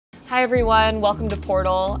Hi everyone, welcome to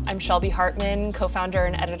Portal. I'm Shelby Hartman, co-founder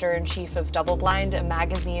and editor-in-chief of DoubleBlind, a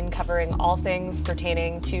magazine covering all things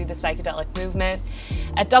pertaining to the psychedelic movement.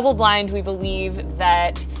 At DoubleBlind, we believe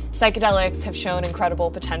that psychedelics have shown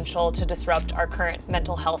incredible potential to disrupt our current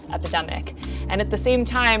mental health epidemic. And at the same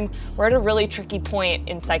time, we're at a really tricky point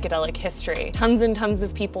in psychedelic history. Tons and tons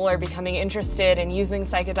of people are becoming interested in using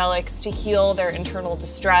psychedelics to heal their internal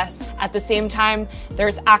distress. At the same time,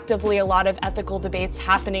 there's actively a lot of ethical debates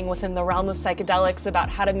happening within the realm of psychedelics about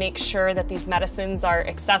how to make sure that these medicines are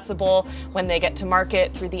accessible when they get to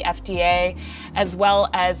market through the FDA, as well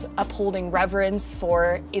as upholding reverence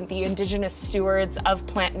for the indigenous stewards of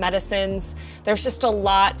plant medicines. There's just a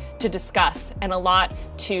lot to discuss and a lot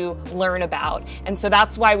to learn about. And so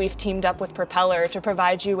that's why we've teamed up with Propeller to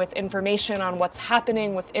provide you with information on what's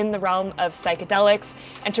happening within the realm of psychedelics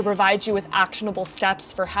and to provide you with actionable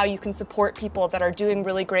steps for how you can support people that are doing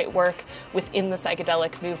really great work within the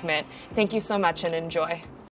psychedelic movement. Thank you so much and enjoy.